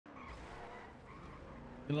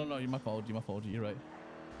No, you're my fault. You're right.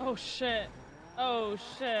 Oh shit. Oh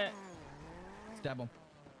shit. Stab him.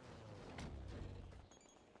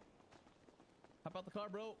 Hop out the car,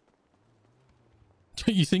 bro.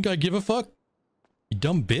 You think I give a fuck? You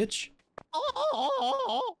dumb bitch.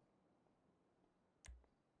 Oh.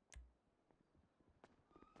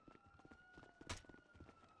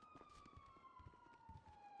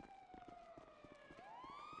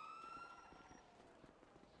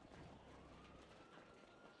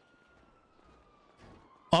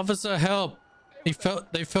 Officer, help! They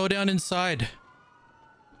fell down inside.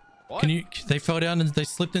 What? They fell down and they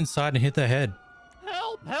slipped inside and hit their head.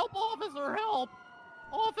 Help, officer, help!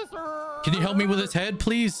 Officer! Can you help me with his head,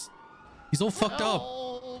 please? He's all fucked up.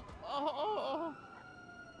 Oh.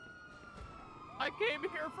 I came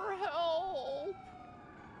here for help.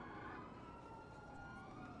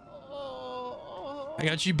 Oh. I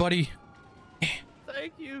got you, buddy.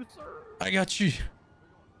 Thank you, sir. I got you.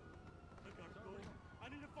 I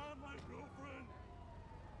need to find my girlfriend.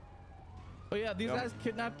 Oh yeah, these guys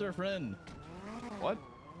kidnapped our friend. What?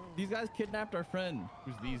 These guys kidnapped our friend.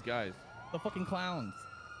 Who's these guys? The fucking clowns.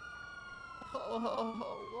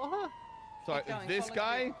 What? So is this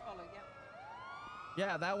guy?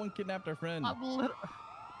 Yeah, that one kidnapped our friend. So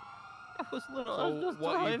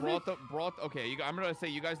what? You brought. Okay, I'm gonna say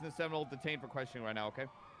you guys in the Seminole detained for questioning right now. Okay.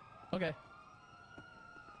 Okay.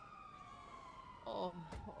 You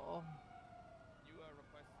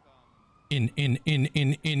request In.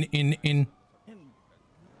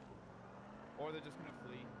 Or they're just gonna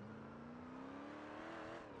flee.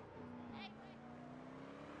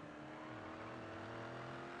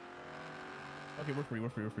 Okay, we're free.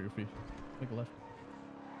 Make a left.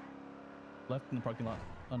 Left in the parking lot.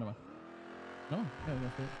 Oh, no. No? Yeah, go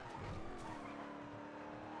for it.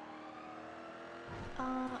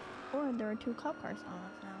 Or there are 2 cop cars on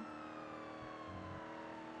us now.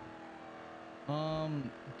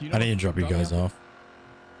 Do you know I need to drop you guys off.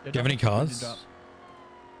 Yeah, Do you have any cars?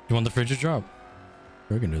 You want the fridge to drop?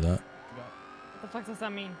 We can do that. What the fuck does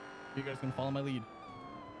that mean? You guys can follow my lead.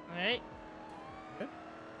 Alright. Okay.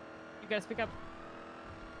 You guys pick up.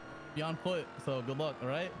 Be on foot, so good luck,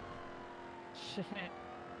 alright? Shit.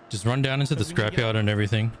 Just run down into the scrapyard and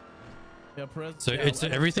everything. Yeah, Perez. So yeah, it's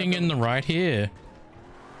everything in the right here.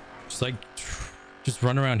 Just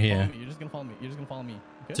run around here. You're just gonna follow me.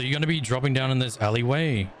 Okay? So you're gonna be dropping down in this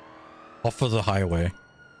alleyway off of the highway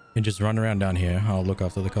and just run around down here. I'll look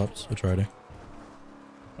after the cops. I'll try to.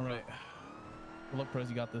 Alright. Good luck, Perez.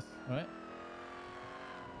 You got this. Alright?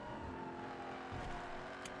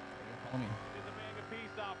 Follow me.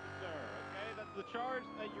 The charge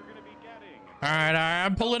that you're going to be getting. All right.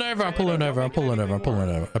 I'm pulling over. I pulled over. Okay, we're pulling over. All right,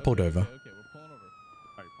 pulling over.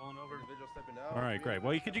 All right, great.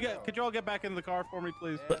 Well, could you all get back in the car for me,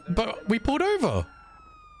 please? But we pulled over.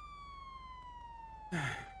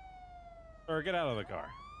 Or get out of the car.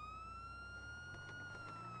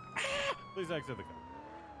 Please exit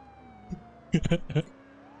the car.